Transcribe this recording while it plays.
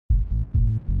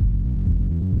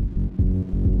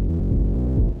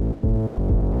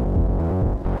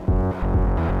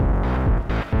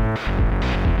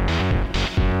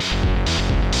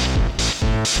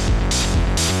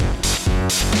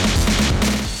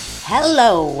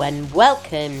Hello and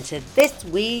welcome to this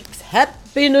week's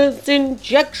Happiness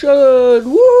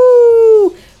Injection,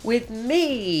 woo! With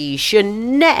me,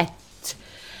 Jeanette.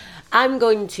 I'm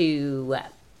going to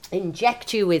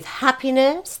inject you with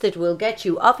happiness that will get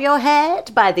you off your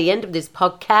head by the end of this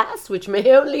podcast, which may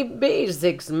only be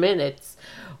 6 minutes.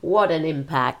 What an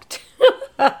impact.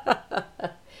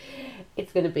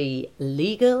 It's going to be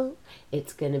legal,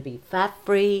 it's going to be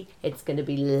fat-free, it's going to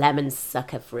be lemon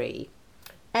sucker-free.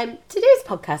 Today's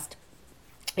podcast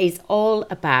is all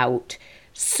about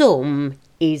some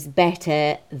is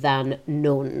better than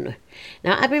none.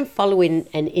 Now, I've been following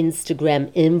an Instagram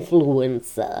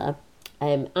influencer.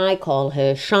 I call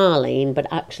her Charlene, but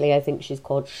actually I think she's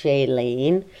called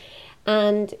Shailene.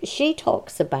 And she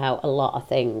talks about a lot of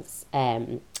things.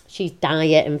 She's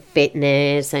diet and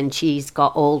fitness, and she's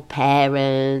got old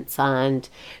parents, and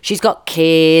she's got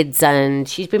kids, and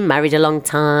she's been married a long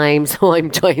time. So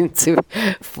I'm trying to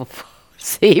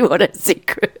see what her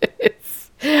secret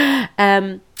is.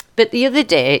 But the other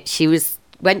day she was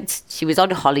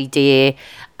on holiday,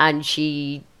 and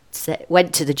she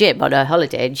went to the gym on her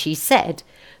holiday, and she said,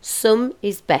 "Some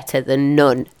is better than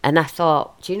none." And I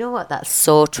thought, do you know what? That's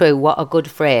so true. What a good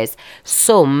phrase.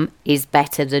 Some is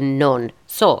better than none.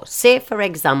 So, say for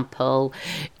example,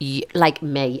 like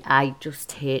me, I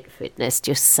just hate fitness,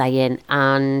 just saying.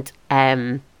 And,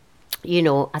 I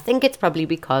think it's probably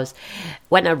because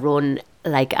when I run,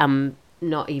 like, I'm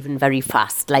not even very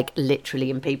fast, like,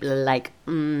 literally. And people are like,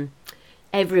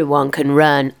 everyone can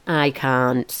run, I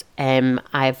can't.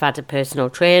 I've had a personal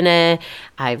trainer.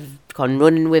 I've gone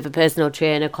running with a personal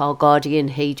trainer called Gordy, and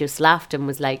he just laughed and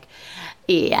was like,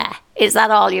 "Yeah, is that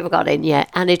all you've got in you?"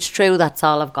 And it's true, that's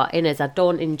all I've got in us. I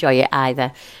don't enjoy it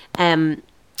either.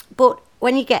 But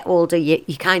when you get older,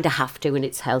 you kind of have to, and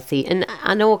it's healthy. And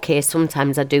I know, okay,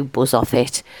 sometimes I do buzz off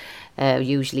it,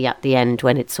 usually at the end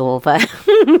when it's over.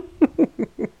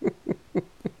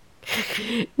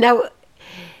 Now,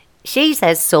 she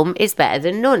says some is better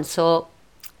than none. So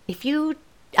if you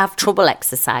have trouble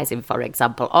exercising, for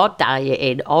example, or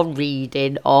dieting, or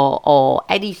reading, or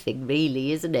anything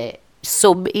really, isn't it?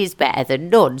 Some is better than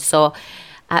none. So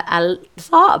I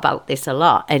thought about this a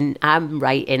lot, and I'm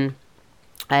writing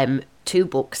 2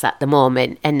 books at the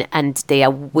moment, and they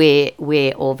are way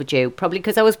overdue. Probably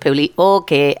because I was poorly.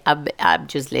 Okay, I'm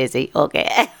just lazy.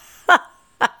 Okay,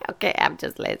 okay, I'm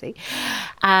just lazy,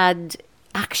 and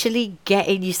actually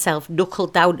getting yourself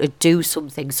knuckled down to do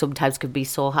something sometimes can be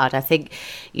so hard. I think,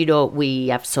 we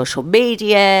have social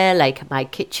media, like my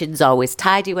kitchen's always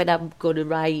tidy when I'm going to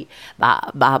write.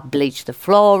 I bleach the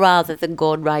floor rather than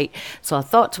go and write. So I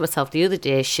thought to myself the other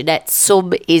day, Jeanette,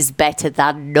 some is better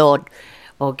than none,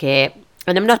 okay?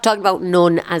 And I'm not talking about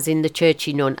none as in the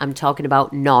churchy none, I'm talking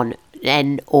about none.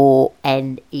 None,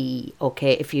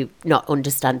 okay, if you're not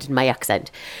understanding my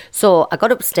accent. So I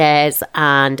got upstairs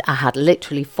and I had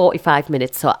literally 45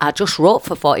 minutes. So I just wrote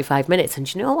for 45 minutes.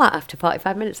 And you know what? After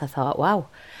 45 minutes, I thought, wow,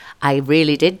 I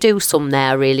really did do some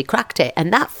there. I really cracked it.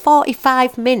 And that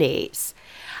 45 minutes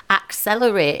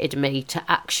accelerated me to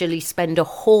actually spend a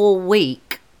whole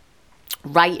week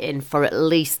writing for at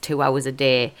least 2 hours a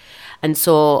day. And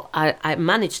so I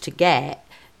managed to get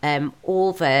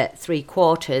over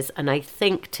 3/4, and I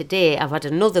think today I've had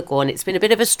another go, and it's been a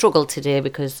bit of a struggle today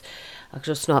because I'm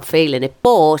just not feeling it,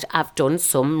 but I've done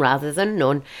some rather than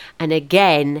none, and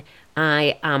again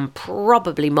I am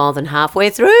probably more than halfway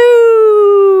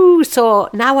through. So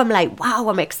now I'm like, wow,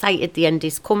 I'm excited, the end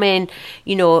is coming,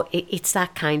 it's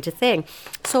that kind of thing.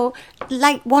 So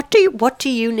like, what do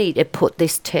you need to put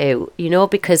this to,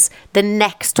 because the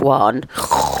next one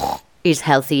is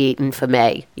healthy eating for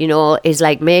me, is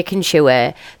like making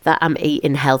sure that I'm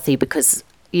eating healthy because,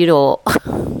 I've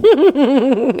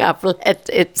let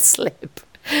it slip.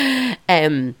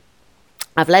 I've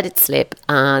let it slip,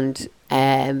 and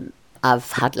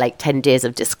I've had like 10 days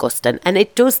of disgusting, and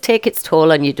it does take its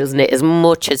toll on you, doesn't it? As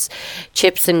much as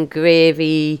chips and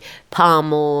gravy,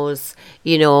 Parmos,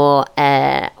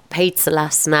 pizza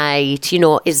last night,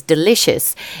 is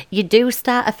delicious. You do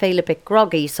start to feel a bit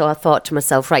groggy. So I thought to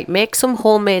myself, right, make some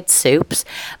homemade soups,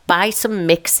 buy some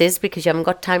mixes because you haven't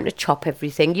got time to chop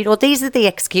everything. These are the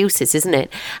excuses, isn't it?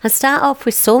 And start off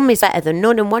with some is better than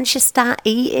none. And once you start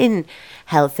eating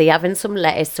healthy, having some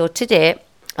lettuce. So today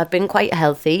I've been quite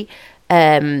healthy.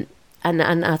 And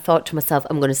I thought to myself,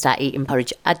 I'm going to start eating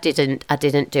porridge. I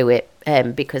didn't do it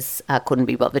because I couldn't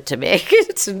be bothered to make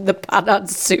it. And the pan had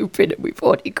soup in it. We've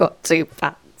already got 2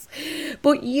 pans.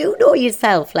 But you know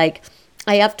yourself, like,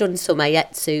 I have done some. I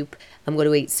ate soup. I'm going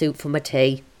to eat soup for my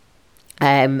tea.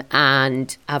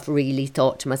 And I've really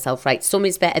thought to myself, right, some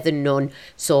is better than none,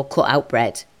 so cut out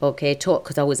bread, okay?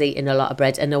 Because I was eating a lot of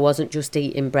bread, and I wasn't just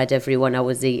eating bread, everyone. I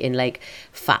was eating like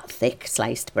fat, thick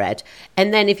sliced bread.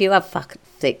 And then if you have fat,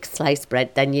 thick sliced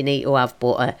bread, then you need to have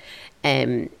butter.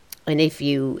 And if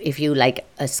you like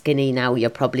are skinny now,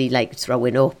 you're probably like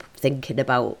throwing up thinking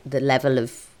about the level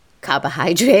of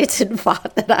carbohydrate and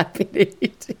fat that I've been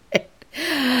eating.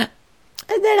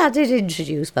 And then I did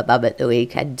introduce my mum at the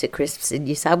weekend to crisps in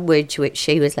your sandwich, which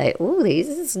she was like, oh, this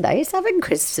is nice having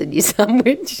crisps in your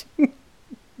sandwich.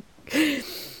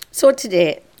 So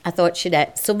today, I thought,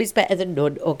 Sinead, some is better than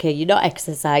none. Okay, you're not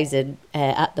exercising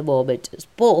at the moment.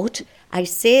 But I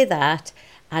say that,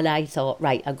 and I thought,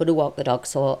 right, I'm going to walk the dog.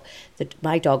 So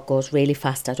my dog goes really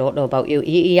fast. I don't know about you.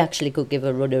 He actually could give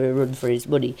a runner a run for his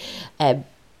money.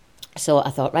 So I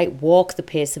thought, right, walk the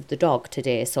pace of the dog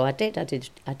today. So I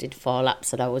did 4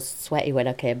 laps, and I was sweaty when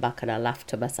I came back, and I laughed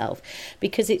to myself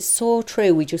because it's so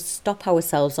true. We just stop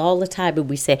ourselves all the time and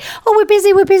we say, oh, we're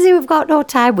busy, we've got no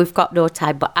time.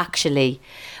 But actually,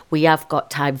 we have got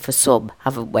time for some,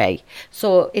 haven't we?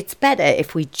 So it's better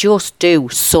if we just do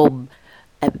some.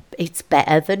 It's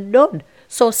better than none.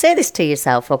 So say this to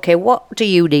yourself, okay, what do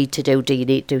you need to do? Do you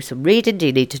need to do some reading? Do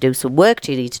you need to do some work?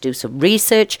 Do you need to do some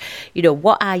research? You know,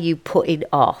 what are you putting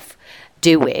off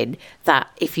doing that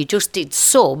if you just did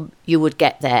some, you would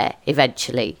get there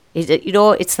eventually?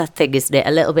 It's that thing, isn't it?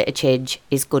 A little bit of change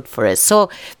is good for us. So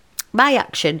my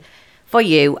action for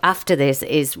you after this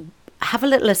is have a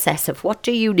little assess of what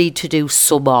do you need to do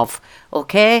some of,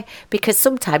 okay? Because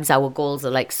sometimes our goals are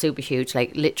like super huge,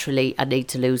 like literally I need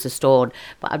to lose a stone,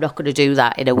 but I'm not going to do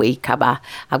that in a week, am I?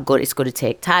 It's going to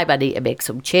take time. I need to make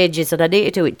some changes, and I need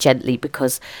to do it gently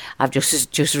because I've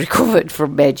just recovered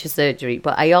from major surgery.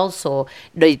 But I also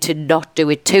need to not do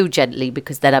it too gently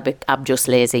because then I'm just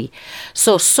lazy.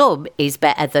 So some is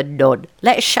better than none.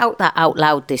 Let's shout that out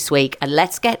loud this week, and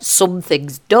let's get some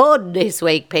things done this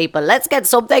week, people. Let's get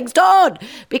some things done,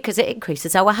 because it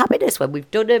increases our happiness when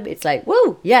we've done them. It's like,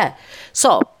 woo, yeah.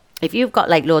 So if you've got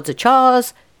like loads of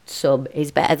chores, some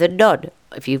is better than none.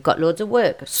 If you've got loads of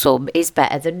work, some is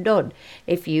better than none.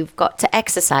 If you've got to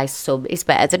exercise, some is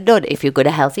better than none. If you're going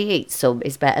to healthy eat, some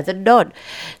is better than none.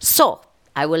 So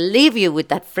I will leave you with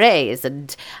that phrase,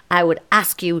 and I would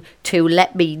ask you to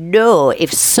let me know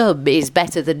if some is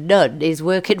better than none is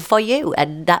working for you.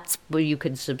 And that's where you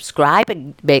can subscribe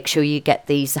and make sure you get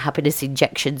these happiness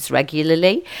injections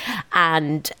regularly.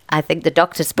 And I think the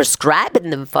doctor's prescribing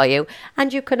them for you.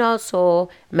 And you can also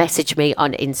message me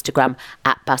on Instagram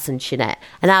at Bass and Sinead.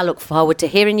 And I look forward to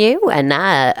hearing you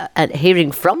and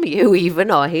hearing from you even,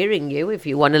 or hearing you if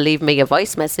you want to leave me a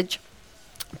voice message.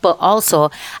 But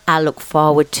also, I look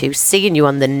forward to seeing you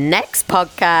on the next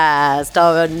podcast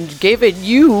and giving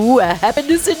you a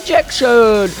happiness injection.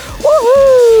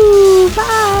 Woohoo!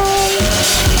 Bye!